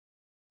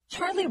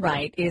Charlie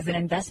Wright is an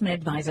investment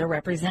advisor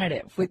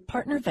representative with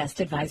PartnerVest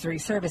Advisory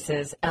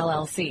Services,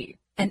 LLC,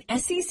 an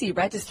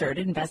SEC-registered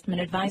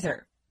investment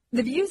advisor.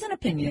 The views and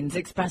opinions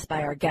expressed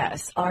by our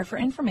guests are for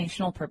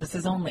informational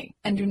purposes only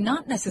and do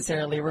not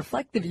necessarily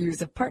reflect the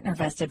views of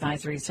PartnerVest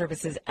Advisory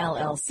Services,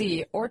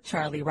 LLC, or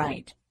Charlie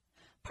Wright.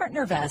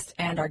 PartnerVest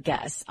and our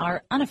guests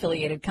are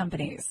unaffiliated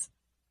companies.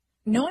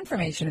 No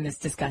information in this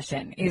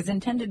discussion is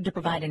intended to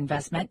provide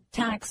investment,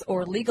 tax,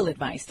 or legal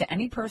advice to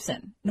any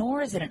person,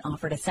 nor is it an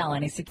offer to sell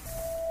any security.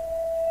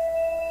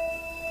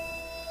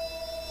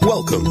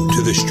 Welcome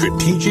to The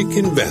Strategic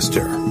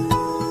Investor.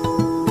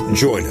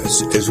 Join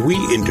us as we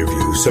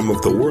interview some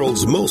of the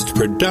world's most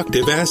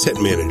productive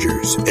asset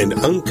managers and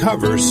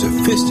uncover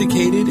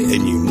sophisticated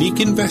and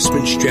unique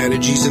investment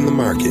strategies in the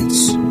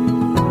markets.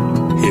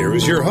 Here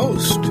is your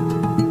host,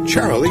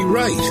 Charlie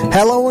Wright.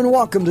 Hello and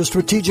welcome to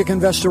Strategic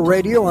Investor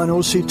Radio on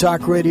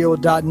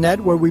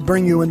OCTalkRadio.net, where we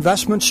bring you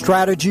investment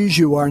strategies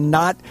you are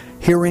not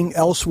hearing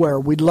elsewhere.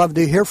 We'd love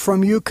to hear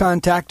from you.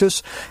 Contact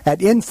us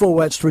at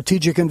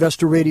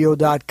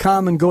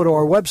info@strategicinvestorradio.com and go to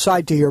our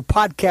website to hear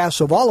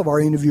podcasts of all of our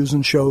interviews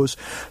and shows,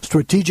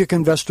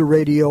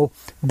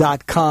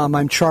 strategicinvestorradio.com.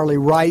 I'm Charlie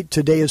Wright.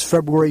 Today is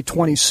February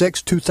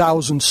 26,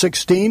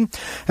 2016,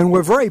 and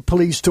we're very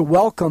pleased to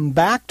welcome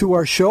back to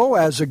our show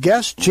as a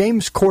guest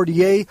James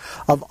Cordier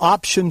of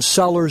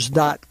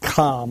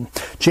OptionSellers.com.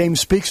 James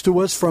speaks to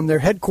us from their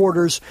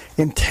headquarters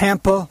in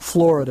Tampa,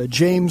 Florida.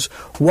 James,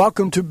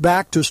 welcome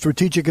back to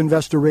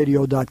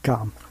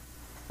StrategicInvestorRadio.com.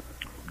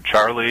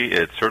 Charlie,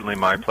 it's certainly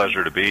my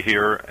pleasure to be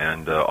here,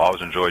 and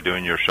always enjoy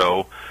doing your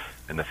show.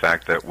 And the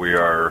fact that we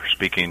are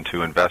speaking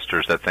to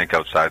investors that think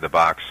outside the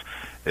box,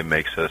 it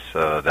makes us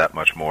that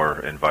much more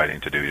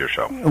inviting to do your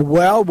show.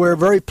 Well, we're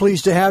very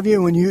pleased to have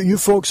you, and you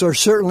folks are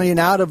certainly an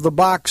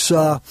out-of-the-box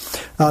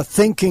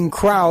thinking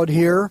crowd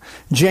here.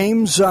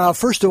 James,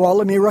 first of all,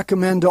 let me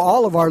recommend to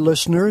all of our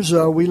listeners,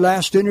 we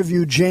last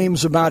interviewed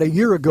James about a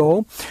year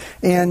ago,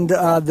 and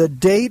the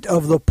date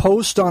of the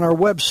post on our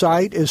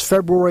website is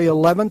February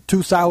 11th,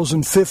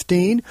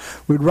 2015.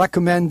 We'd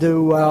recommend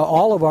to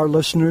all of our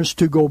listeners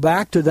to go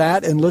back to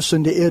that and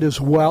listen to it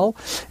as well.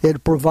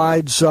 It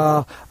provides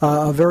a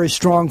very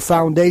strong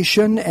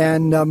foundation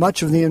and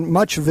much of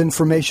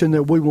information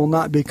that we will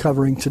not be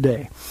covering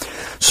today.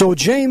 So,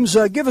 James,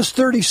 give us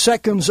 30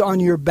 seconds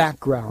on your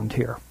background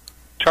here.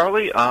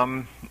 Charlie,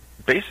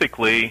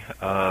 basically,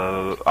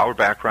 our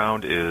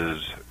background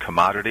is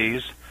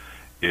commodities.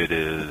 It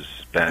has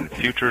been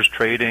futures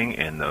trading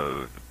in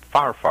the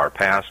far, far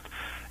past,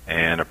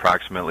 and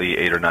approximately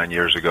 8 or 9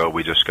 years ago,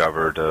 we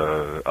discovered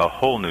a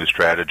whole new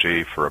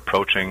strategy for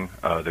approaching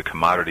the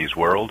commodities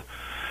world.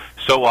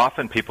 So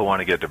often people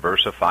want to get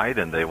diversified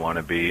and they want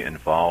to be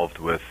involved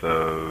with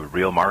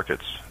real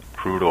markets,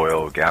 crude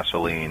oil,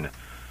 gasoline,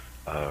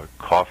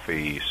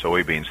 coffee,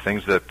 soybeans,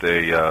 things that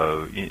they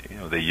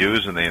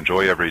use and they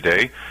enjoy every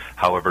day.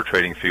 However,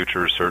 trading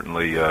futures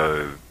certainly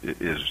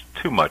is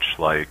too much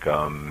like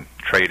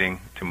trading,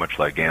 too much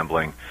like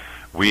gambling.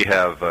 We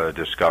have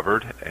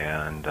discovered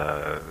and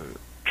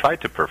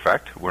tried to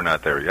perfect, we're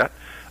not there yet,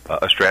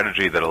 a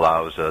strategy that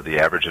allows the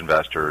average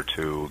investor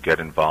to get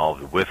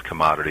involved with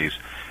commodities.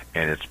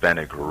 And it's been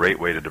a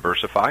great way to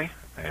diversify,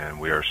 and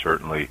we are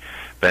certainly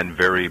been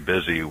very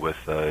busy with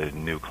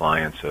new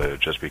clients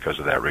just because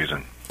of that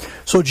reason.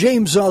 So,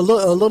 James, a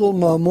little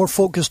more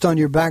focused on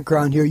your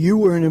background here. You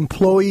were an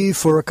employee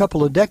for a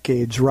couple of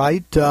decades,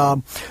 right?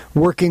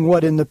 Working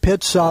in the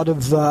pits out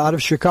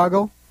of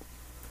Chicago?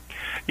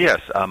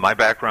 Yes, my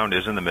background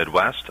is in the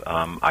Midwest.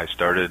 I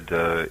started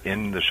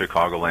in the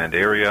Chicagoland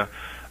area,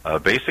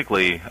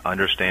 basically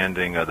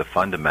understanding the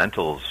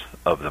fundamentals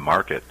of the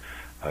market.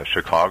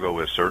 Chicago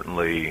is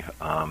certainly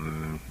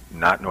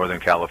not Northern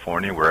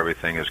California, where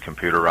everything is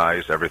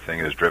computerized, everything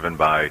is driven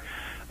by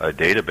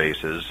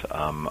databases.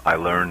 I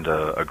learned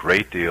a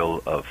great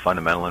deal of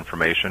fundamental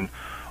information,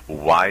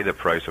 why the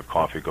price of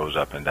coffee goes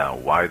up and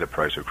down, why the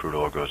price of crude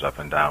oil goes up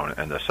and down,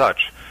 and the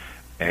such.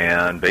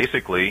 And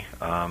basically,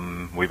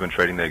 we've been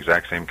trading the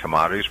exact same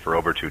commodities for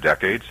over 2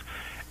 decades,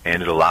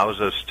 and it allows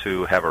us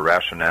to have a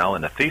rationale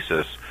and a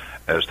thesis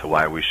as to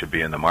why we should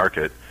be in the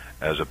market,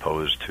 as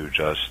opposed to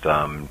just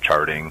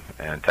charting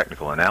and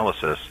technical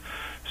analysis.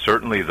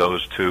 Certainly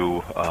those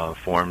two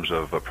forms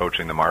of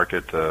approaching the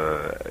market,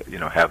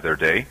 have their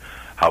day.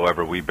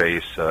 However, we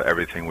base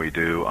everything we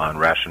do on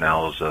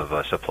rationales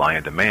of supply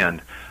and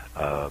demand,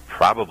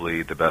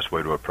 probably the best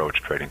way to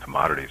approach trading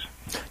commodities.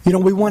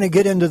 We want to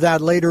get into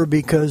that later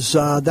because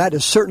that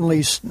is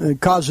certainly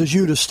causes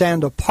you to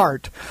stand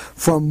apart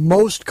from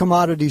most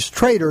commodities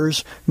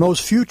traders,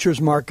 most futures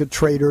market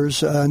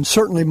traders, and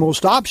certainly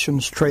most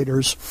options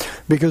traders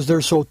because they're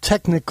so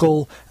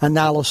technical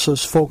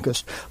analysis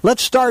focused.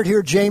 Let's start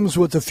here, James,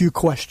 with a few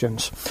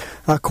questions.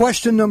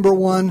 Question number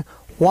 1,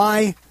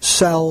 why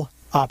sell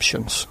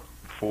options?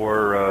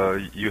 For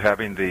you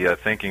having the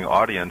thinking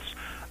audience,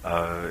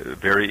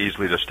 very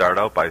easily to start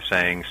out by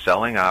saying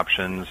selling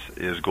options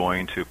is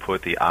going to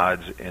put the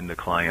odds in the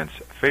client's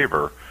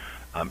favor.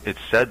 It's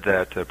said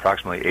that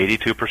approximately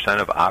 82%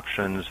 of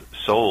options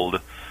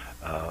sold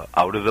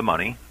out of the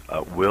money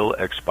will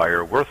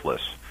expire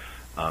worthless.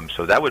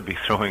 So that would be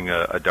throwing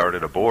a dart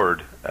at a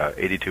board.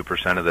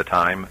 82% of the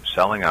time,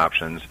 selling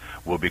options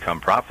will become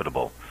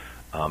profitable.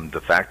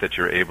 The fact that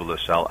you're able to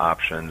sell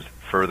options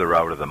further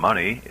out of the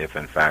money, if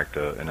in fact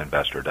an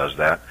investor does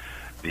that,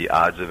 the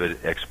odds of it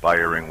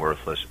expiring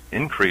worthless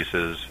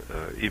increases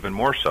even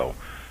more so.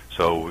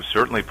 So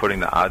certainly putting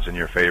the odds in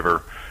your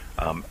favor.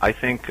 I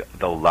think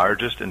the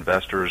largest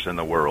investors in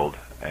the world,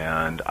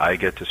 and I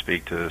get to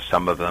speak to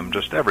some of them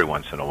just every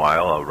once in a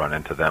while, I'll run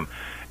into them,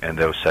 and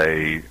they'll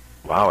say,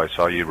 wow, I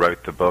saw you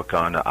write the book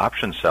on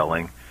option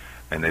selling,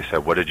 and they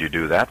said, what did you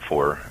do that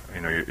for?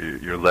 You know,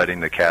 you're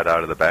letting the cat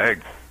out of the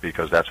bag,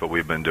 because that's what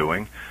we've been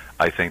doing.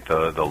 I think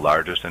the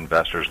largest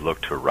investors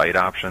look to write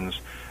options,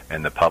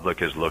 and the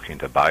public is looking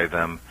to buy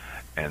them,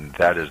 and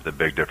that is the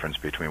big difference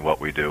between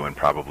what we do and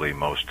probably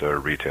most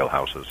retail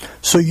houses.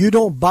 So you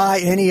don't buy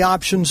any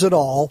options at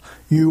all.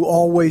 You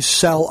always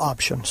sell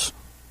options.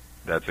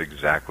 That's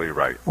exactly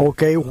right.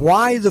 Okay.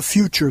 Why the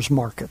futures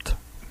market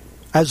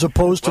as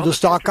opposed to the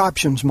stock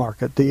options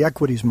market, the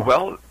equities market?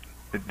 Well,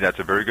 that's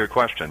a very good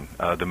question.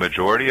 The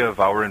majority of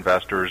our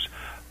investors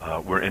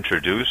were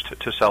introduced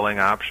to selling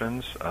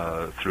options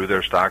through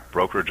their stock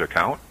brokerage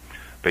account.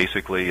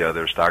 Basically,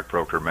 their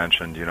stockbroker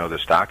mentioned, you know, the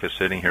stock is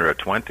sitting here at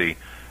 20.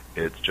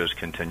 It just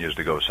continues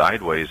to go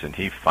sideways, and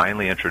he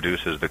finally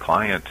introduces the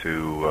client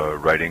to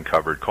writing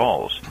covered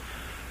calls.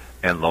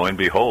 And lo and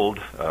behold,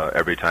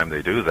 every time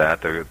they do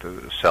that,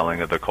 the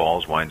selling of the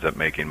calls winds up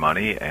making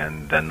money,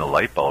 and then the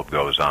light bulb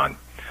goes on.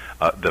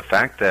 The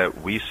fact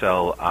that we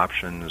sell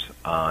options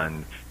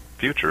on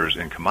futures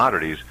and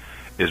commodities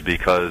is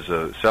because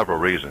of several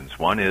reasons.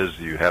 One is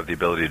you have the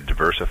ability to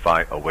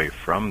diversify away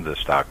from the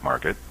stock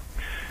market.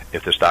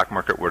 If the stock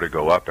market were to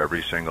go up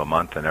every single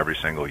month and every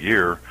single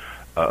year,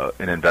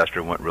 an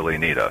investor wouldn't really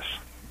need us.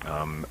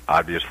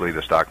 Obviously,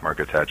 the stock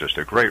market's had just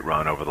a great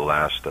run over the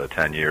last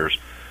 10 years,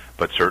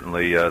 but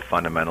certainly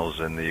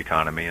fundamentals in the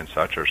economy and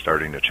such are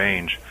starting to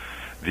change.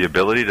 The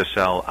ability to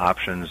sell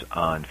options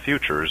on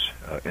futures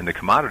in the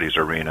commodities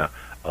arena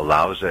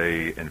allows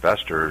a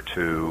investor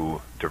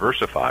to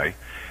diversify,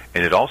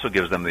 and it also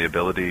gives them the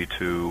ability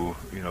to,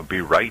 you know,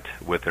 be right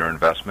with their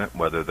investment,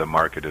 whether the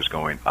market is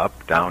going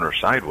up, down, or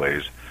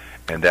sideways.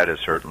 And that is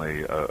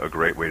certainly a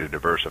great way to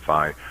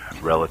diversify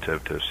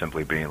relative to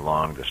simply being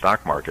long the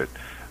stock market.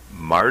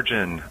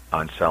 Margin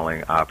on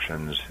selling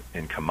options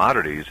in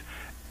commodities,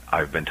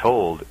 I've been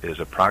told, is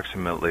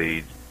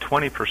approximately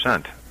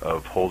 20%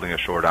 of holding a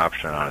short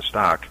option on a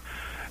stock.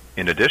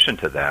 In addition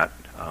to that,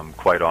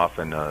 quite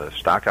often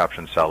stock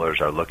option sellers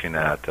are looking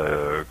at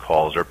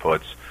calls or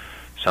puts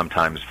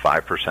sometimes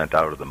 5%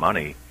 out of the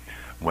money.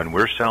 When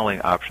we're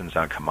selling options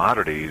on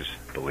commodities,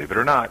 believe it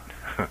or not,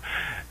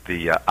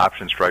 the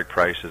option strike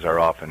prices are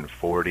often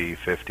 40,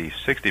 50,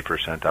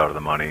 60% out of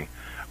the money,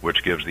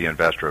 which gives the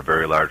investor a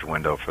very large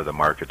window for the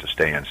market to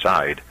stay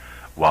inside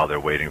while they're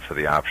waiting for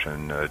the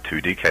option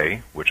to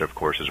decay, which of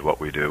course is what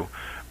we do.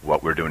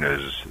 What we're doing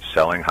is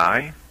selling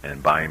high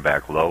and buying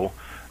back low,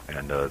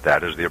 and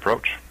that is the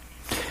approach.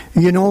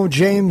 You know,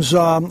 James,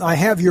 I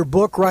have your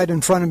book right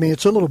in front of me.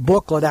 It's a little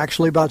booklet,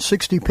 actually, about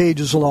 60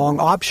 pages long,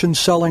 Option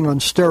Selling on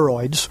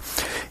Steroids.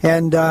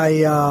 And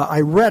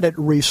I read it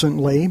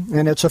recently,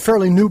 and it's a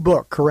fairly new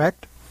book,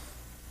 correct?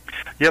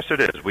 Yes, it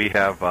is. We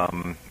have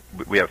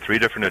 3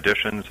 different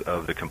editions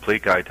of The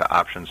Complete Guide to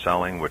Option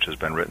Selling, which has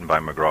been written by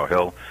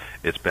McGraw-Hill.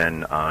 It's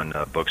been on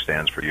book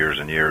stands for years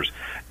and years.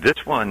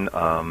 This one,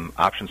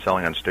 Option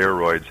Selling on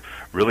Steroids,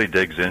 really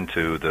digs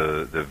into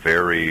the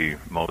very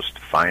most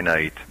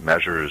finite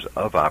measures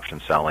of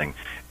option selling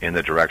in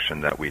the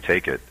direction that we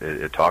take it.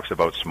 It talks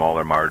about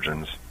smaller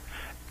margins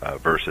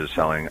versus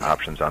selling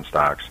options on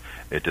stocks.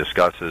 It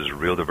discusses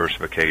real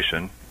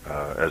diversification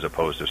as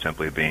opposed to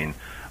simply being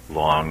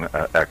long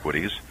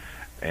equities.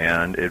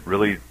 And it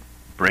really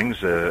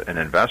brings an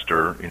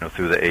investor, you know,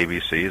 through the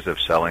ABCs of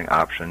selling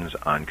options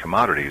on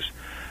commodities.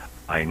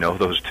 I know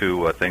those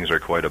two things are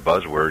quite a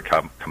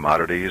buzzword,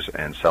 commodities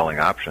and selling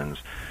options,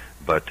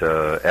 but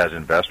as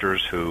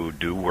investors who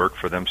do work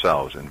for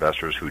themselves,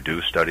 investors who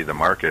do study the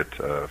market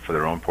for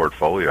their own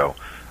portfolio,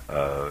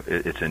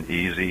 it's an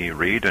easy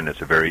read and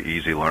it's a very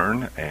easy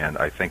learn, and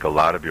I think a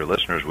lot of your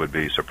listeners would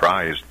be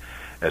surprised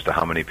as to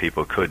how many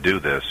people could do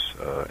this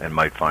and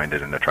might find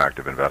it an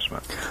attractive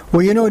investment.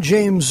 Well, you know,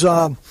 James,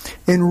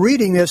 in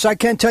reading this, I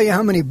can't tell you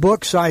how many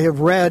books I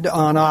have read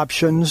on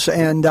options,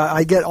 and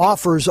I get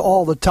offers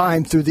all the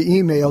time through the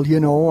email, you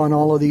know, on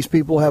all of these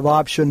people have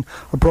option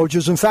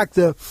approaches. In fact,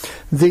 the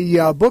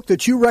book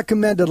that you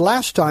recommended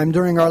last time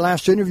during our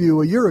last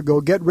interview a year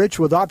ago, Get Rich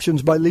with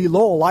Options by Lee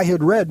Lowell, I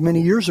had read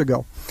many years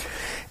ago.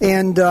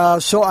 And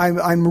so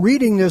I'm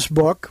reading this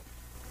book.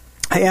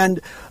 And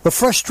the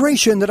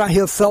frustration that I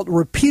have felt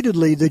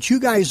repeatedly that you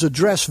guys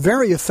address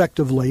very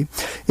effectively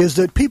is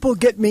that people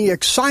get me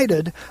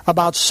excited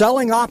about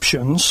selling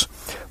options,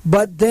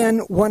 but then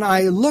when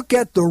I look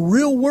at the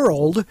real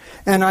world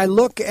and I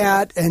look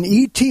at an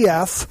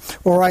ETF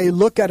or I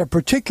look at a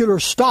particular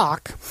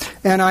stock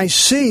and I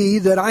see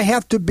that I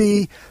have to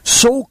be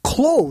so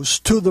close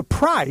to the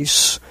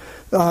price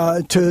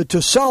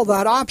to sell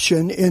that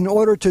option in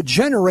order to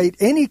generate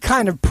any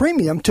kind of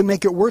premium to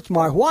make it worth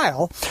my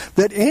while,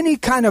 that any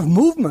kind of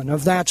movement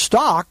of that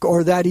stock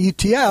or that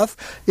ETF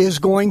is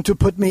going to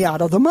put me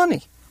out of the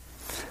money.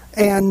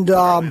 And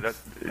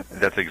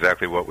that's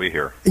exactly what we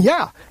hear.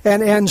 Yeah,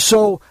 and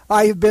so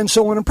I've been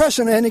so impressed.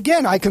 And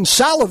again, I can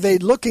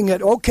salivate looking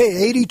at,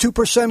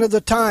 82% of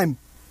the time,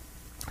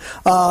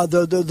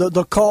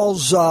 the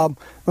calls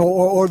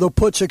or the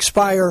puts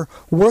expire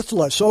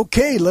worthless.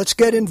 Okay, let's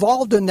get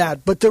involved in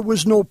that. But there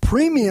was no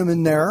premium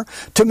in there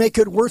to make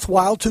it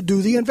worthwhile to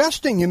do the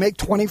investing. You make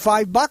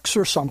 $25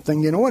 or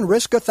something, and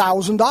risk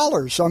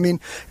 $1,000. I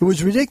mean, it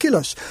was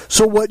ridiculous.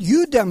 So what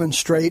you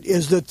demonstrate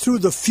is that through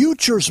the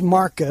futures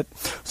market,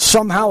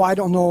 somehow I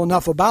don't know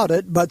enough about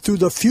it, but through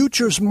the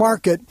futures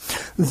market,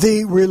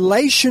 the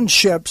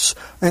relationships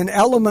and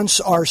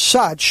elements are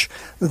such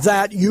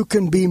that you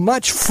can be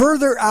much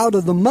further out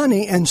of the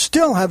money and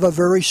still have a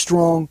very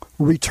strong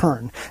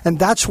return. And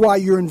that's why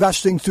you're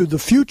investing through the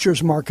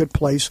futures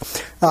marketplace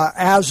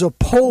as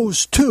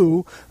opposed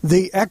to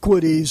the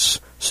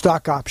equities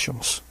stock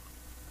options.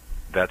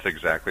 That's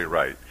exactly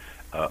right.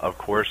 Of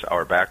course,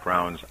 our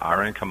backgrounds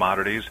are in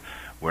commodities.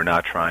 We're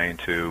not trying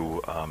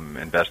to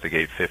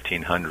investigate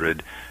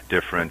 1,500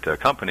 different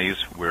companies.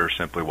 We're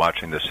simply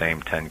watching the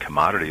same 10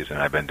 commodities, and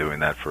I've been doing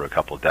that for a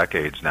couple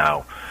decades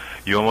now.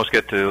 You almost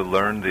get to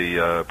learn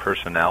the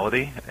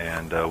personality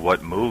and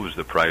what moves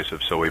the price of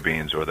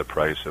soybeans or the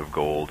price of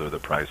gold or the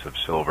price of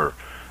silver.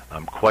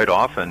 Quite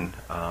often,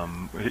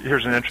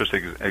 here's an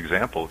interesting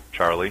example,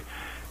 Charlie,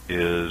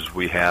 is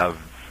we have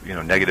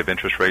negative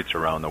interest rates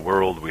around the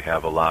world. We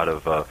have a lot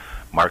of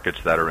markets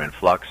that are in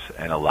flux,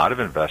 and a lot of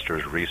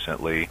investors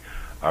recently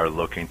are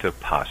looking to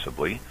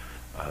possibly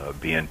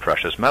be in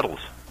precious metals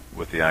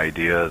with the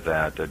idea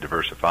that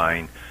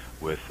diversifying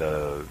with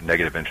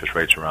negative interest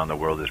rates around the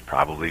world is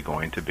probably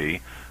going to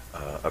be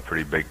a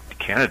pretty big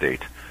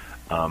candidate.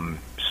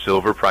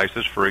 Silver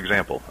prices, for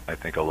example. I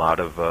think a lot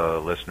of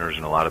listeners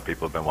and a lot of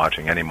people have been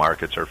watching any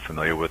markets are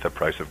familiar with the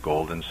price of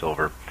gold and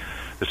silver.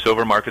 The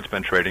silver market's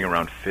been trading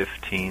around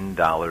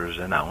 $15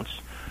 an ounce.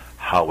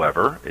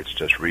 However, it's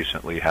just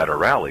recently had a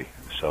rally.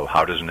 So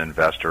how does an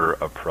investor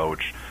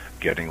approach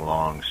getting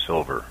long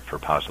silver for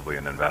possibly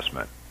an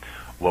investment?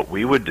 What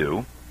we would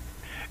do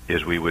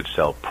is we would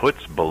sell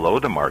puts below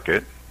the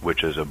market,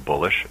 which is a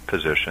bullish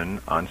position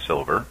on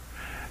silver.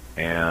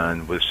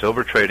 And with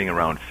silver trading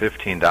around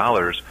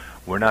 $15,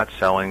 we're not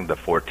selling the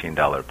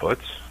 $14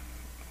 puts.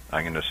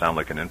 I'm going to sound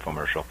like an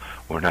infomercial.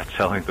 We're not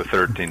selling the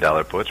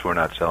 $13 puts. We're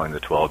not selling the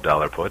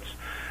 $12 puts.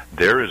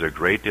 There is a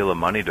great deal of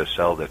money to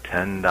sell the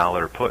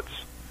 $10 puts.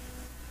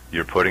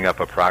 You're putting up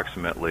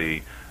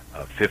approximately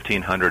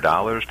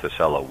 $1,500 to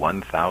sell a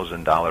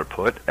 $1,000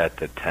 put at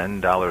the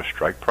 $10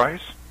 strike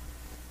price.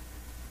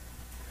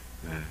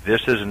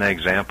 This is an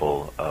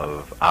example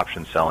of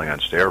option selling on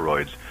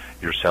steroids.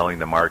 You're selling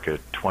the market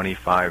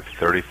 25,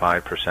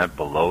 35%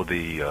 below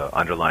the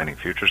underlying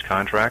futures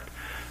contract.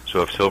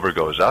 So if silver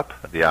goes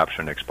up, the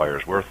option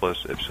expires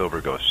worthless. If silver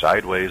goes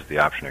sideways, the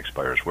option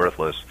expires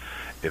worthless.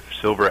 If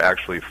silver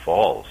actually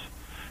falls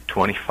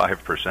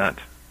 25%,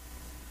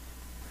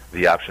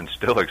 the option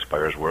still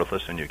expires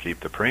worthless and you keep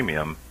the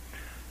premium.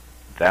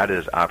 That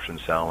is option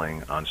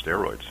selling on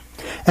steroids.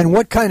 And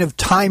what kind of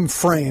time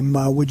frame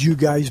would you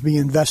guys be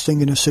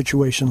investing in a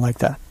situation like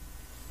that?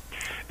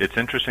 It's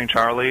interesting,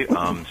 Charlie.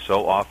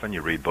 So often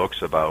you read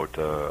books about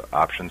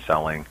option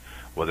selling,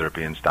 whether it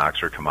be in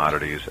stocks or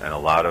commodities, and a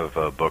lot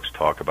of books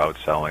talk about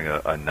selling a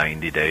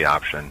 90-day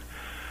option.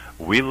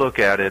 We look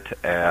at it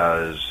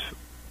as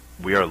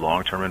we are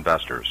long-term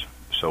investors.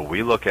 So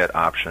we look at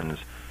options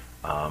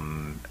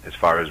as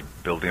far as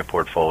building a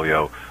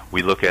portfolio.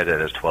 We look at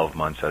it as 12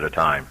 months at a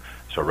time.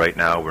 So right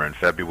now we're in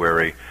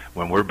February.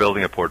 When we're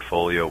building a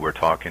portfolio, we're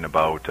talking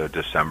about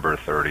December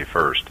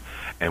 31st.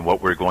 And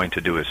what we're going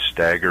to do is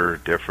stagger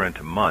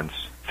different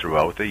months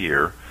throughout the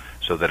year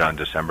so that on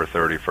December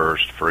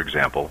 31st, for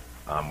example,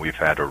 we've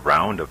had a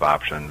round of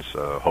options,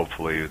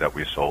 hopefully, that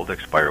we sold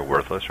expire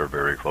worthless or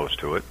very close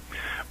to it.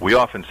 We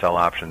often sell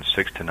options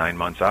 6 to 9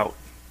 months out.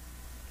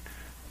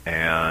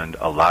 And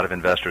a lot of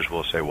investors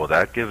will say, well,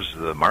 that gives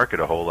the market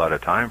a whole lot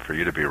of time for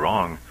you to be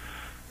wrong.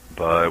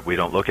 But we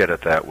don't look at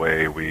it that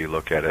way. We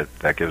look at it,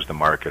 that gives the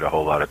market a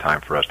whole lot of time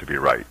for us to be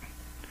right.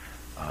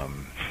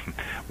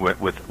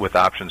 With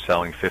options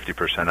selling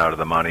 50% out of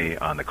the money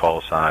on the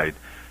call side,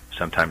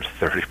 sometimes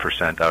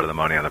 30% out of the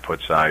money on the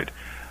put side,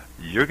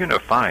 you're going to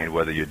find,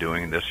 whether you're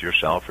doing this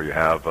yourself or you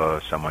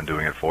have someone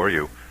doing it for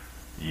you,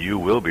 you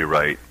will be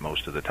right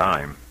most of the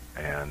time.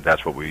 And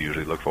that's what we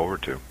usually look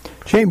forward to.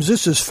 James,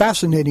 this is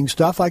fascinating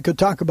stuff. I could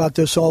talk about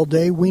this all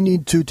day. We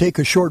need to take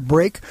a short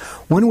break.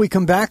 When we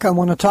come back, I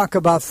want to talk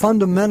about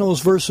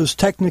fundamentals versus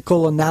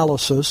technical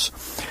analysis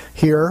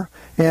here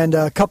and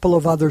a couple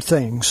of other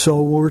things.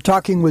 So we're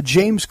talking with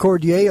James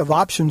Cordier of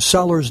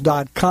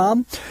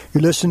OptionSellers.com.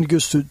 You're listening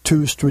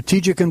to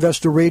Strategic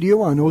Investor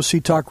Radio on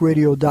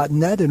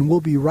OCTalkRadio.net, and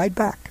we'll be right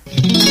back.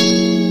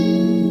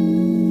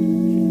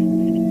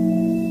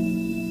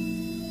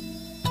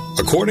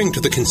 According to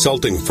the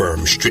consulting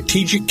firm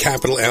Strategic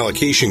Capital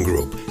Allocation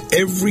Group,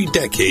 every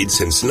decade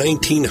since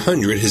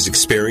 1900 has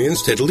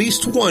experienced at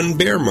least one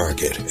bear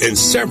market, and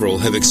several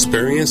have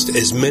experienced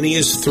as many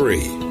as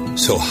 3.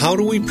 So how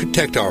do we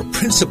protect our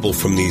principal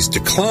from these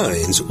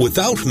declines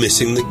without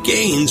missing the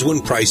gains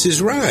when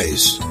prices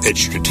rise? At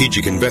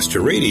Strategic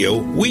Investor Radio,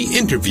 we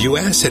interview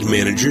asset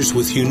managers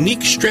with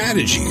unique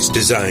strategies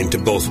designed to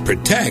both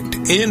protect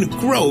and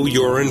grow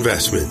your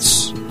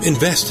investments.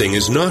 Investing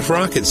is not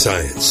rocket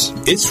science.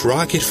 It's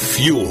rocket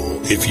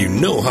fuel if you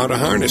know how to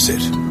harness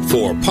it.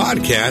 For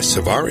podcasts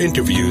of our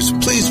interviews,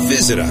 please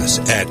visit us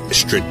at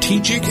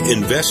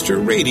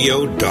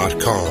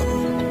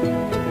strategicinvestorradio.com.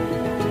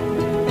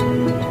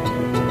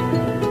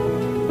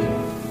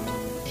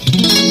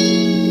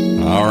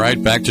 All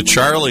right, back to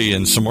Charlie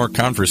and some more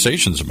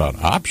conversations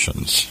about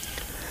options.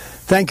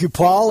 Thank you,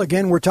 Paul.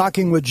 Again, we're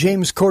talking with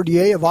James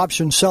Cordier of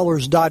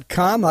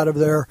OptionSellers.com out of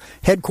their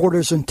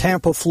headquarters in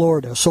Tampa,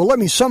 Florida. So let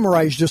me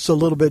summarize just a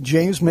little bit,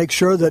 James, make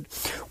sure that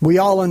we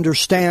all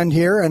understand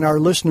here and our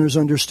listeners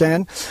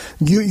understand.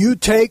 You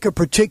take a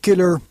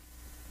particular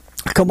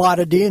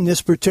commodity. In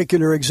this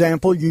particular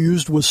example you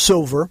used was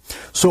silver.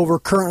 Silver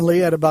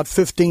currently at about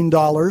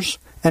 $15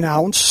 an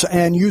ounce,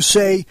 and you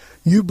say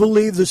you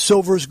believe that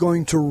silver is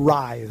going to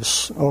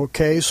rise.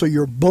 Okay, so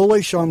you're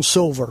bullish on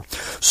silver.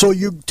 So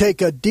you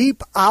take a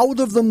deep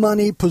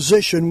out-of-the-money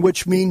position,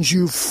 which means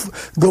you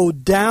go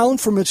down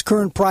from its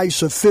current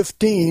price of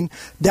 $15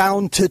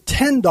 down to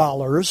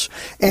 $10,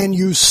 and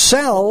you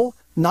sell,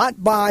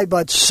 not buy,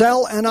 but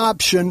sell an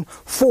option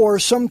for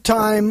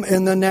sometime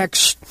in the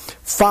next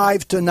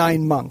 5 to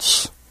 9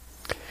 months.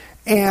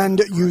 And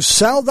you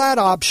sell that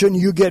option,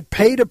 you get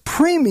paid a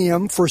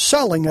premium for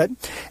selling it,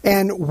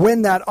 and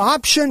when that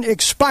option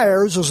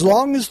expires, as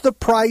long as the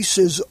price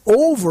is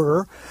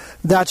over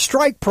that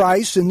strike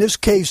price, in this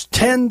case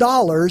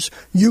 $10,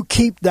 you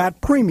keep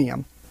that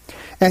premium.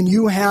 And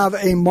you have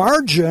a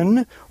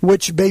margin,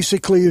 which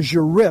basically is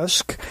your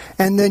risk,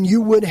 and then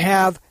you would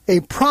have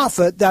a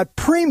profit. That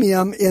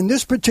premium, in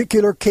this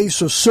particular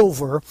case of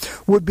silver,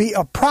 would be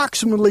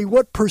approximately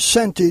what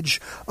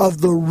percentage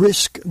of the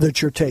risk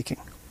that you're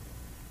taking?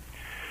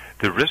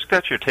 The risk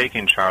that you're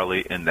taking,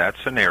 Charlie, in that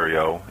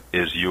scenario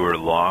is you are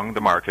long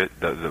the market.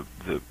 The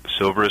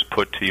silver is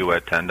put to you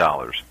at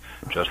 $10.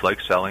 Just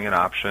like selling an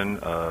option,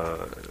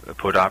 a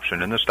put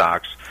option in the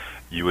stocks,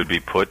 you would be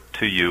put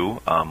to you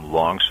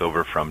long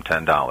silver from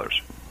 $10.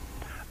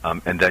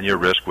 And then your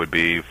risk would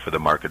be for the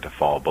market to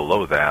fall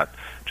below that.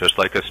 Just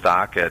like a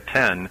stock at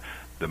 10,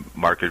 the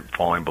market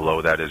falling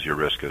below that is your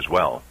risk as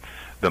well.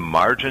 The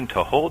margin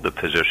to hold the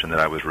position that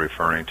I was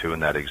referring to in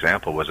that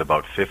example was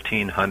about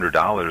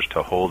 $1,500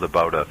 to hold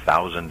about a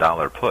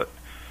 $1,000 put.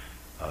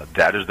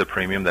 That is the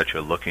premium that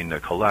you're looking to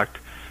collect.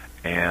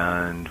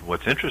 And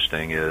what's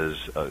interesting is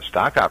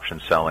stock option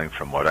selling,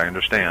 from what I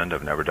understand,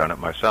 I've never done it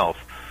myself,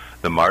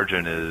 the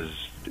margin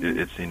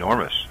it's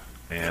enormous.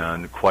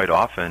 And quite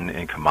often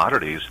in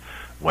commodities,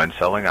 when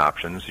selling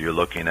options, you're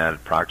looking at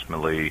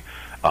approximately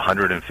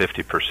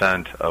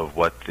 150% of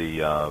what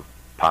the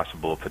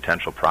possible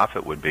potential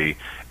profit would be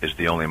is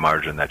the only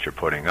margin that you're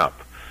putting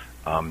up.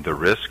 The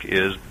risk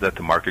is that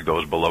the market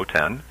goes below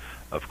 10.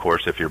 Of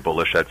course, if you're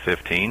bullish at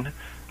 15,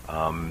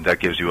 that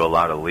gives you a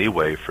lot of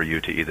leeway for you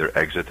to either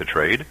exit the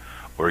trade,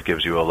 or it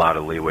gives you a lot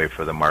of leeway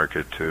for the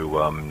market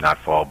to not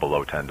fall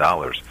below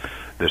 $10.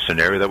 The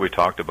scenario that we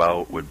talked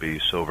about would be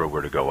silver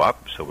were to go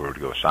up, silver were to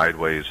go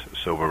sideways,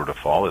 silver were to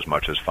fall as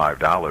much as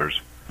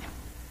 $5,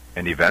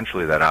 and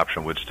eventually that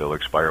option would still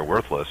expire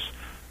worthless.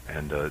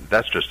 And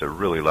that's just a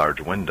really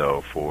large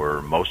window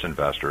for most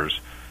investors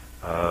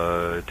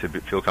to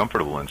feel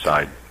comfortable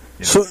inside.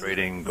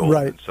 Trading gold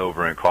and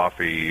silver and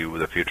coffee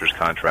with the futures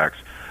contracts,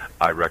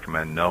 I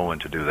recommend no one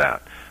to do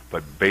that.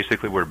 But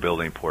basically we're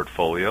building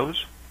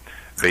portfolios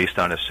based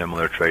on a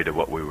similar trade to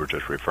what we were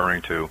just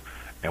referring to,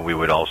 and we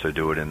would also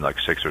do it in like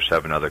 6 or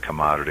 7 other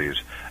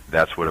commodities.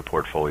 That's what a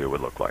portfolio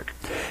would look like.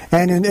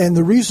 And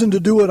the reason to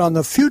do it on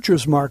the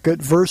futures market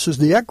versus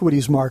the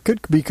equities market,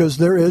 because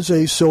there is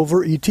a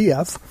silver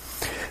ETF,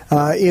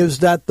 is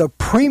that the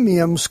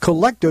premiums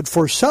collected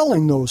for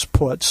selling those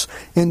puts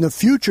in the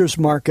futures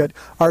market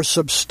are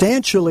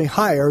substantially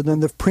higher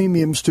than the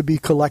premiums to be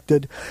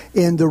collected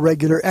in the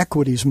regular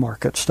equities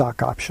market,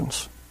 stock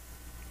options.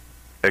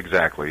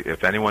 Exactly.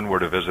 If anyone were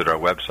to visit our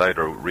website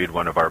or read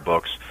one of our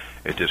books,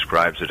 it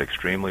describes it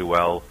extremely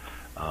well.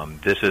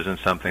 This isn't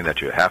something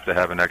that you have to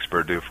have an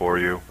expert do for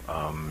you.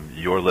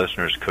 Your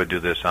listeners could do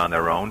this on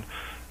their own.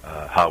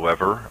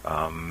 However,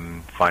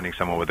 finding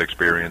someone with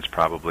experience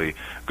probably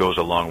goes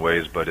a long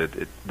ways, but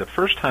the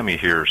first time you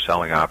hear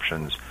selling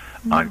options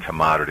on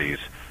commodities,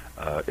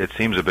 it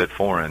seems a bit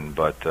foreign,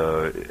 but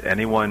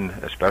anyone,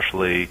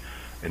 especially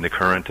in the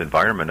current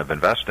environment of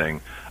investing,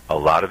 a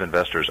lot of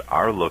investors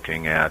are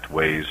looking at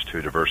ways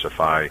to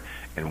diversify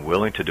and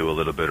willing to do a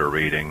little bit of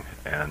reading,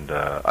 and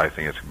I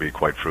think it's going to be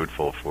quite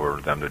fruitful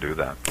for them to do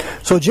that.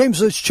 So,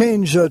 James, let's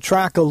change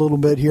track a little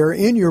bit here.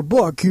 In your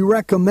book, you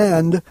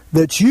recommend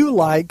that you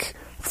like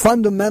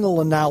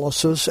fundamental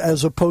analysis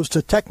as opposed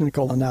to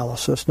technical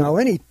analysis. Now,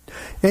 any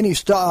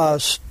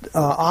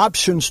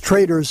options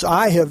traders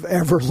I have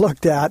ever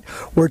looked at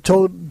were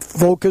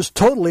focused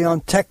totally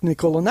on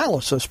technical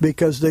analysis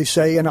because they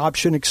say an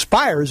option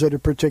expires at a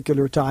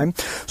particular time,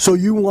 so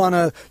you want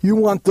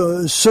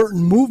the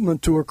certain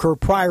movement to occur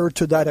prior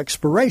to that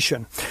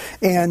expiration.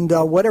 And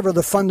whatever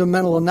the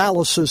fundamental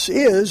analysis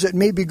is, it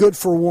may be good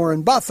for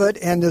Warren Buffett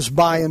and this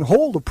buy and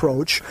hold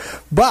approach,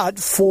 but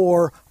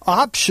for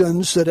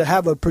options that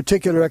have a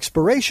particular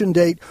expiration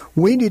date,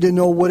 we need to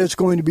know what it's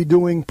going to be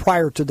doing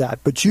prior to that.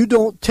 But you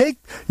don't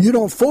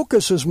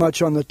focus as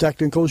much on the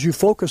technicals, you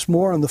focus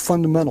more on the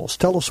fundamentals.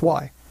 Tell us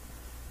why.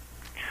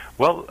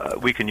 Well,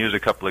 we can use a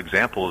couple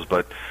examples,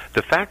 but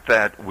the fact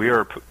that we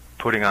are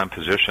putting on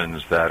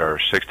positions that are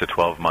 6 to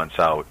 12 months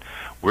out,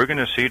 we're going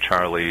to see,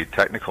 Charlie,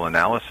 technical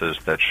analysis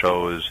that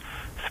shows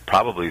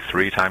probably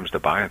 3 times to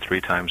buy and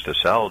 3 times to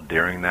sell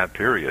during that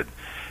period.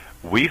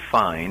 We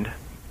find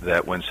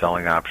that when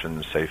selling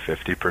options, say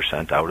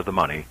 50% out of the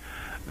money,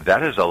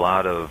 that is a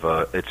lot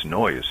of it's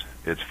noise.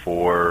 It's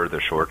for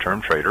the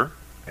short-term trader,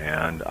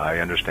 and I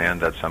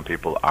understand that some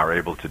people are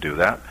able to do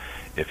that.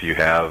 If you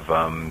have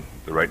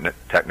the right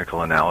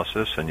technical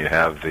analysis and you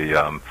have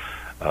the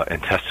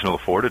intestinal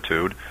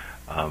fortitude,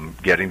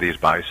 getting these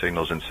buy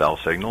signals and sell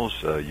signals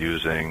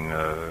using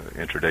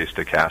intraday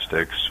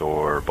stochastics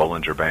or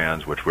Bollinger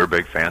Bands, which we're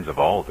big fans of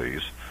all of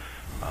these,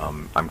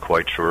 I'm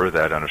quite sure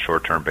that on a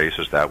short-term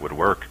basis that would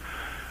work.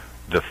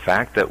 The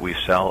fact that we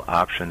sell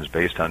options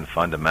based on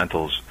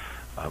fundamentals,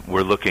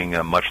 we're looking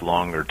much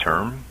longer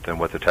term than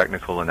what the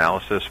technical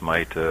analysis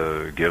might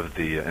give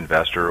the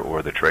investor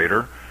or the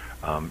trader.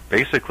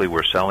 Basically,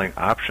 we're selling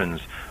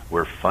options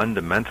where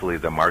fundamentally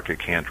the market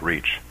can't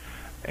reach.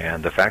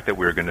 And the fact that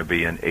we're going to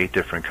be in 8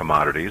 different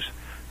commodities,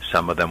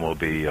 some of them will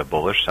be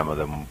bullish, some of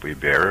them will be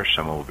bearish,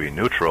 some will be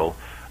neutral.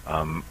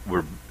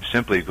 We're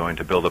simply going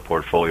to build a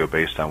portfolio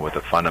based on what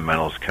the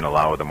fundamentals can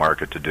allow the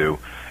market to do,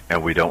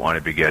 and we don't want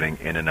to be getting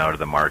in and out of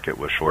the market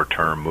with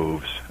short-term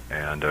moves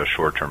and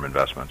short-term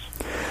investments.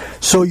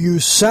 So you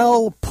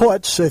sell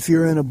puts if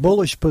you're in a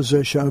bullish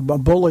position, a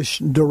bullish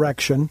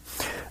direction,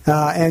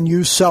 and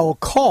you sell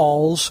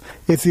calls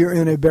if you're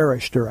in a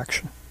bearish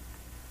direction.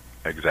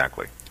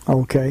 Exactly.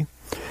 Okay.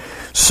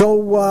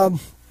 So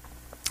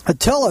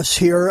tell us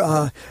here,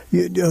 a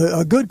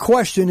good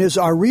question is,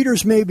 our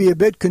readers may be a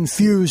bit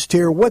confused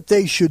here what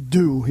they should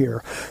do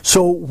here.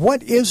 So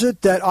what is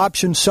it that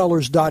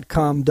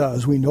optionsellers.com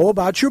does? We know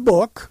about your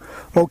book,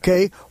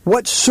 okay.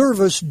 What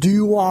service do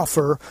you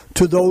offer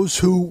to those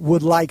who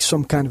would like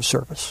some kind of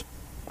service?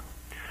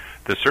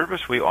 The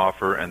service we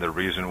offer, and the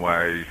reason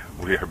why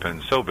we have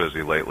been so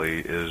busy lately,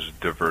 is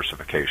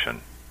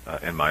diversification,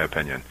 in my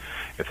opinion.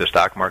 If the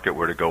stock market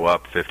were to go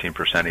up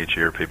 15% each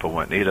year, people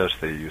wouldn't need us.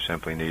 You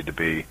simply need to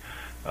be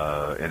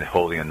in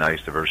holding a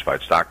nice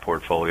diversified stock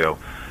portfolio.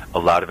 A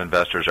lot of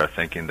investors are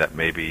thinking that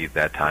maybe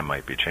that time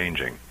might be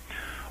changing.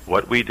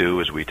 What we do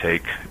is we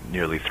take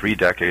nearly 3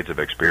 decades of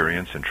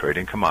experience in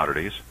trading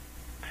commodities.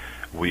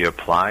 We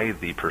apply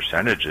the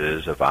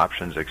percentages of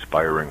options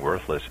expiring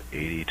worthless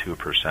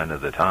 82%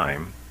 of the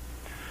time,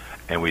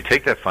 and we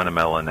take that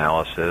fundamental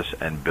analysis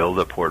and build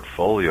a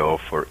portfolio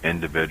for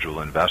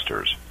individual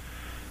investors.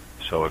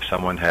 So if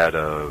someone had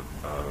a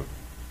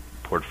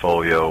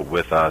portfolio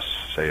with us,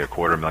 say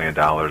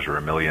 $250,000 or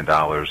 $1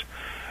 million,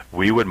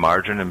 we would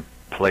margin and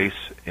place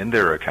in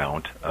their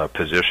account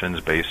positions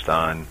based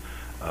on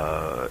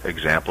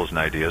examples and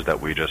ideas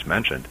that we just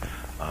mentioned.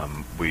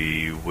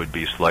 We would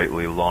be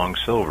slightly long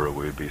silver.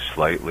 We would be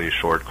slightly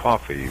short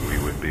coffee.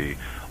 We would be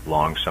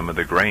long some of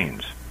the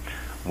grains.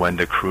 When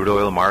the crude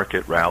oil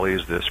market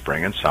rallies this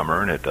spring and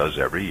summer, and it does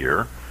every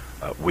year,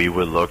 we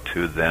would look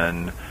to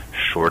then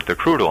short the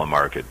crude oil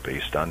market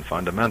based on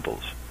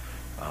fundamentals.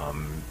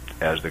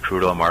 As the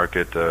crude oil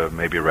market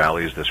maybe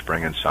rallies this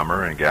spring and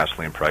summer and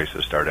gasoline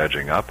prices start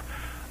edging up,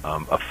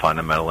 a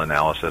fundamental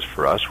analysis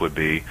for us would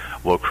be,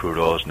 well, crude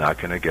oil is not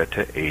going to get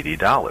to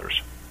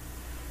 $80.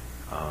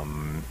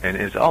 And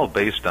it's all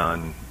based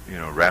on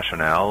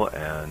rationale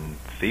and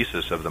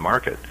thesis of the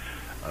market.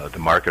 The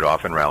market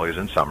often rallies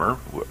in summer.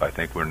 I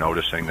think we're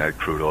noticing that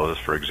crude oil is,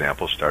 for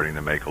example, starting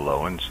to make a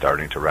low and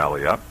starting to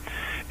rally up.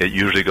 It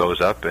usually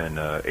goes up in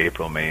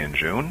April, May, and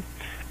June.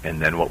 And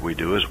then what we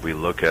do is we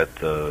look at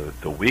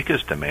the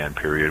weakest demand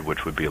period,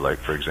 which would be like,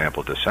 for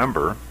example,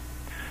 December.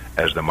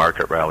 As the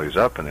market rallies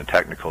up and the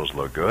technicals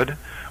look good,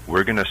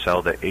 we're going to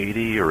sell the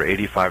 $80 or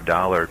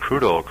 $85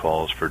 crude oil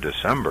calls for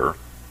December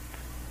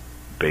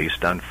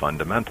based on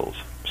fundamentals.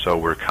 So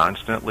we're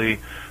constantly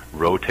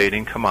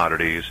rotating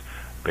commodities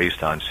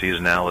based on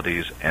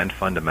seasonalities and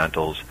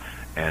fundamentals.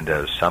 And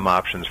as some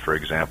options, for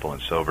example, in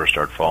silver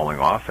start falling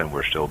off and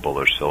we're still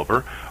bullish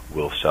silver,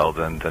 we'll sell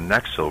then the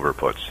next silver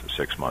puts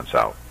 6 months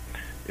out.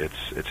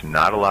 It's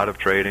not a lot of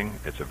trading.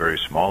 It's a very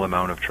small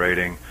amount of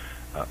trading.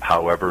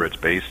 However, it's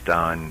based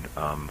on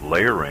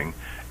layering.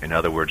 In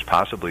other words,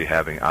 possibly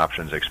having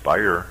options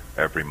expire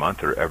every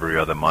month or every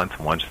other month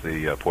once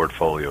the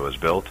portfolio is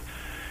built.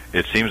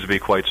 It seems to be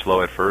quite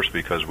slow at first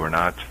because we're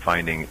not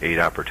finding 8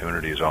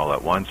 opportunities all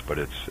at once, but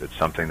it's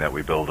something that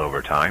we build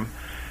over time.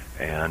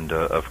 And,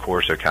 of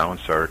course,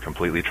 accounts are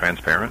completely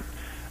transparent.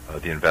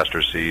 The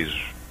investor sees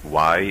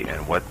why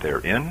and what they're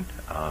in.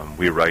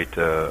 We write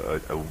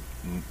a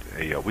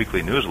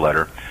weekly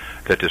newsletter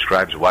that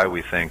describes why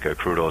we think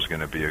crude oil is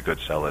going to be a good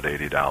sell at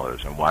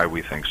 $80 and why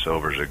we think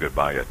silver is a good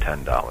buy at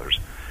 $10.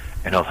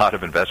 And a lot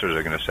of investors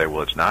are going to say,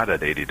 well, it's not at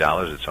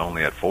 $80, it's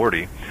only at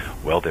 $40.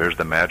 Well, there's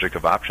the magic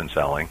of option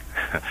selling,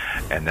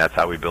 and that's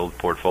how we build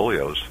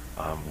portfolios.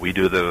 We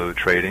do the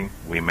trading,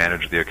 we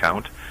manage the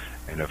account,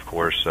 and of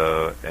course,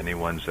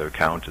 anyone's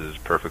account is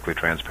perfectly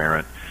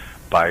transparent.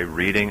 By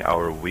reading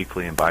our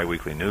weekly and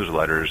biweekly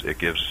newsletters, it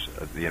gives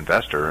the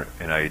investor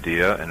an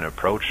idea and an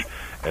approach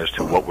as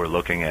to what we're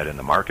looking at in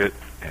the market,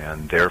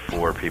 and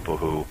therefore people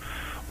who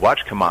watch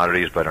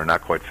commodities but are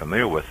not quite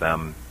familiar with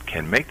them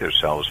can make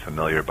themselves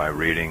familiar by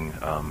reading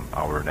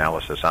our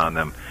analysis on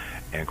them,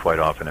 and quite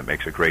often it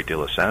makes a great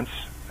deal of sense,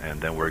 and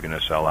then we're going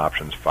to sell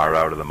options far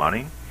out of the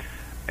money,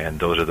 and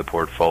those are the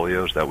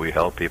portfolios that we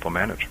help people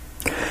manage.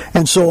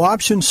 And so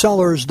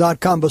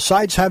optionsellers.com,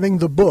 besides having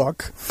the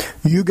book,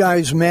 you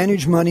guys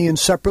manage money in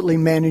separately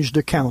managed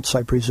accounts,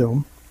 I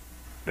presume.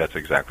 That's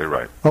exactly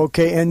right.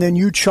 Okay, and then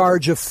you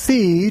charge a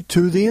fee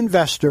to the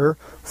investor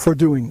for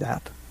doing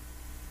that.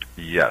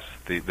 Yes.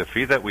 The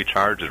fee that we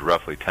charge is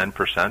roughly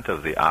 10%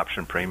 of the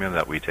option premium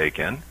that we take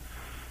in.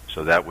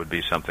 So that would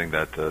be something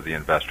that the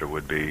investor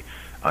would be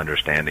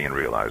understanding and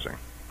realizing.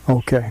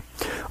 Okay.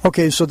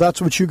 Okay, so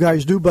that's what you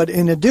guys do. But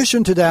in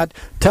addition to that,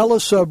 tell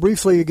us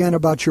briefly again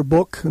about your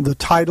book, the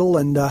title,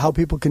 and how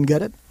people can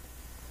get it.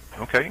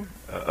 Okay.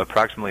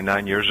 Approximately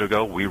 9 years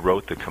ago, we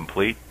wrote the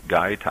complete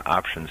guide to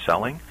option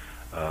selling,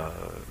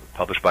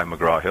 published by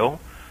McGraw-Hill.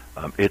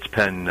 It's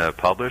been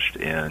published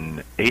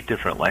in 8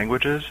 different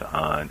languages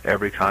on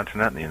every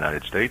continent in the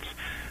United States.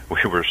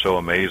 We were so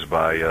amazed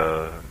by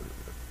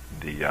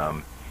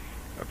the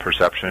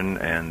perception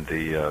and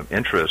the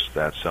interest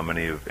that so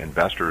many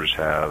investors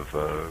have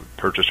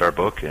purchased our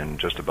book in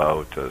just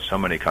about so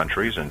many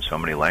countries and so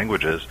many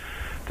languages.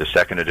 The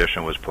second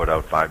edition was put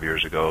out 5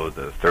 years ago.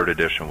 The third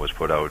edition was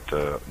put out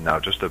now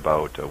just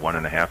about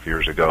 1.5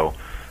 years ago.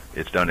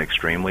 It's done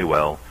extremely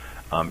well.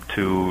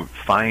 To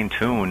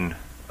fine-tune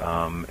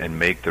and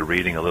make the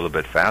reading a little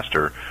bit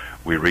faster,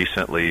 we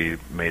recently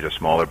made a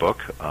smaller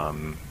book,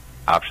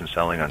 Option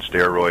Selling on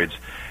Steroids,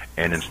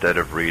 and instead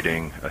of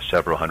reading a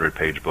several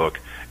hundred-page book,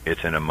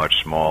 it's in a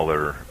much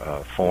smaller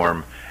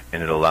form,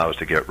 and it allows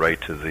to get right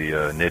to the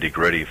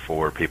nitty-gritty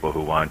for people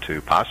who want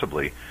to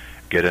possibly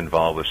get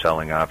involved with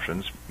selling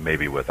options,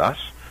 maybe with us,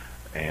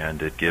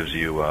 and it gives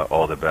you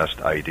all the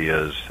best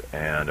ideas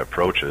and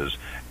approaches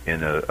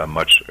in a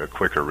much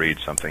quicker read,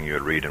 something you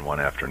would read in one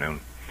afternoon.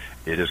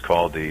 It is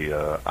called the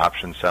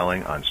Option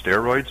Selling on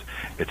Steroids.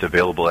 It's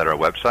available at our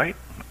website,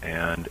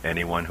 and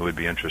anyone who would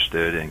be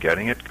interested in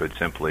getting it could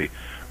simply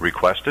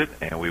request it,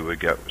 and we would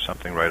get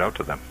something right out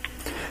to them.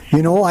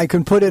 You know, I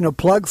can put in a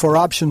plug for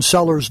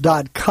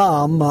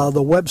optionsellers.com,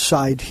 the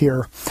website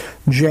here,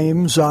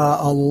 James. A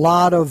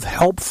lot of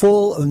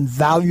helpful and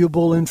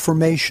valuable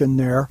information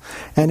there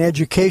and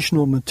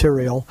educational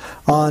material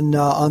on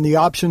the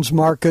options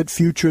market,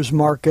 futures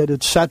market,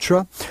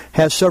 etc.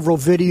 Has several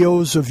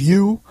videos of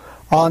you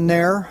on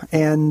there,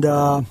 and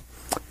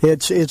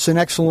it's an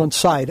excellent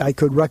site. I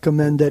could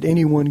recommend that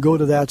anyone go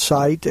to that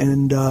site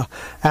and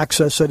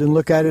access it and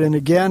look at it. And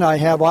again, I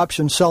have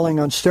Option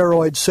Selling on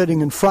Steroids sitting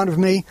in front of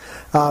me.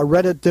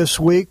 Read it this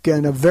week,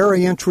 and a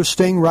very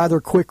interesting, rather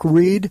quick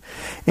read,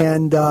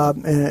 and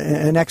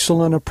an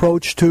excellent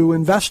approach to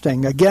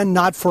investing. Again,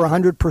 not for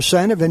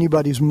 100% of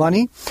anybody's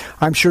money.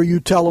 I'm sure you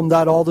tell them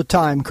that all the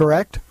time,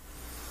 correct?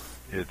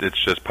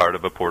 It's just part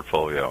of a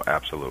portfolio,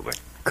 absolutely.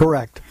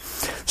 Correct.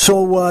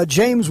 So,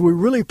 James, we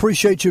really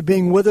appreciate you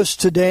being with us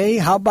today.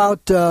 How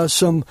about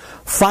some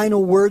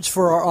final words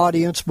for our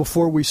audience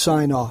before we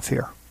sign off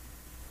here?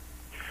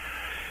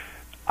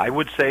 I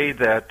would say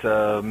that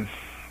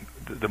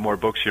the more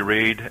books you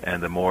read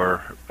and the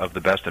more of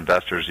the best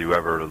investors you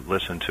ever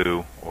listen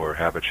to or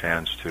have a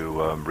chance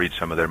to read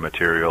some of their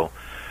material,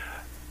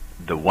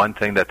 the one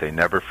thing that they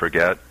never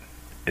forget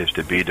is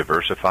to be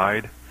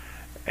diversified.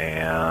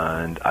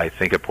 And I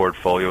think a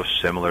portfolio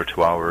similar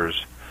to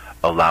ours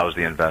allows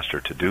the investor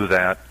to do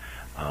that.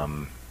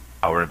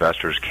 Our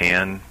investors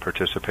can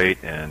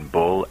participate in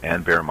bull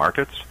and bear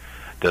markets.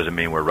 Doesn't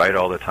mean we're right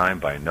all the time.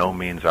 By no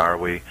means are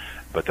we.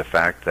 But the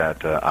fact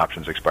that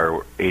options expire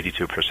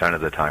 82%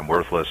 of the time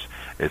worthless,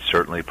 it's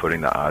certainly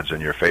putting the odds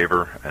in your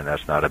favor, and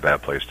that's not a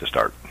bad place to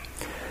start.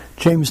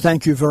 James,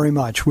 thank you very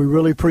much. We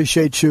really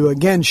appreciate you,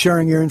 again,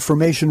 sharing your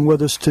information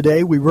with us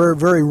today. We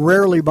very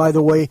rarely, by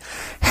the way,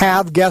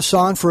 have guests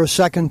on for a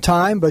second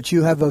time, but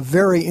you have a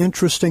very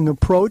interesting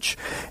approach,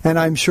 and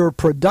I'm sure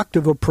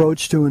productive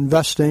approach to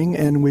investing,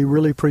 and we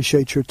really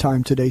appreciate your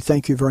time today.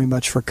 Thank you very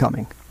much for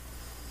coming.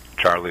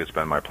 Charlie, it's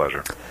been my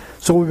pleasure.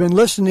 So we've been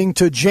listening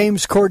to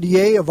James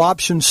Cordier of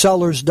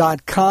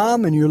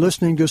OptionSellers.com, and you're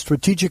listening to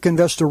Strategic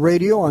Investor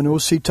Radio on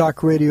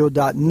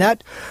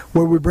OCTalkRadio.net,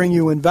 where we bring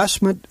you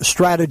investment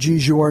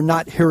strategies you are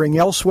not hearing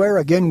elsewhere.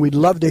 Again, we'd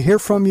love to hear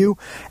from you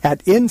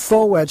at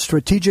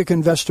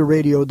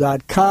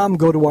info@StrategicInvestorRadio.com.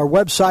 Go to our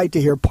website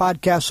to hear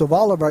podcasts of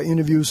all of our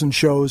interviews and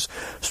shows,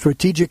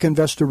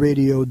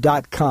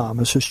 StrategicInvestorRadio.com.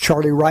 This is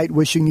Charlie Wright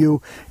wishing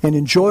you an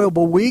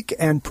enjoyable week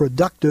and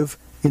productive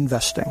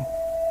investing.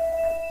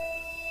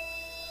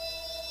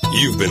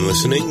 You've been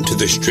listening to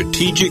The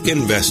Strategic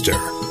Investor,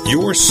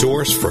 your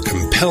source for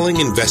compelling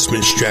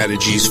investment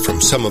strategies from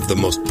some of the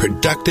most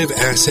productive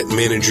asset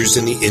managers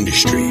in the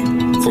industry.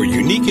 For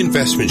unique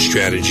investment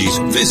strategies,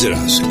 visit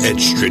us at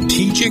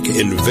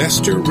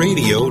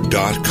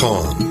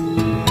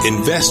strategicinvestorradio.com.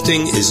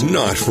 Investing is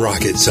not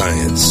rocket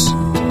science.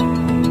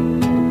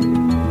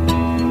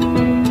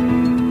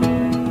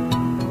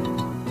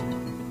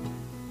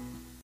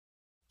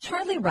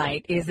 Charlie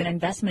Wright is an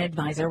investment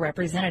advisor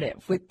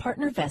representative with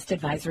PartnerVest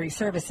Advisory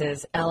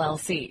Services,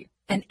 LLC,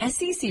 an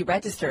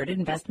SEC-registered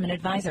investment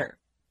advisor.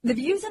 The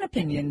views and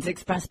opinions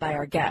expressed by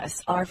our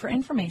guests are for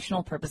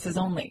informational purposes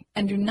only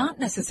and do not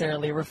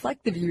necessarily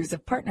reflect the views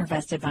of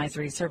PartnerVest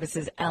Advisory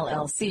Services,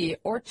 LLC,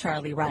 or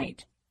Charlie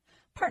Wright.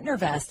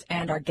 PartnerVest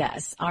and our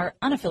guests are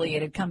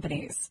unaffiliated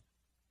companies.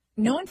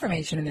 No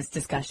information in this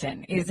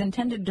discussion is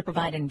intended to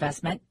provide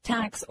investment,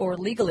 tax, or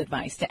legal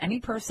advice to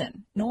any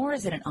person, nor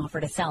is it an offer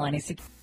to sell any security.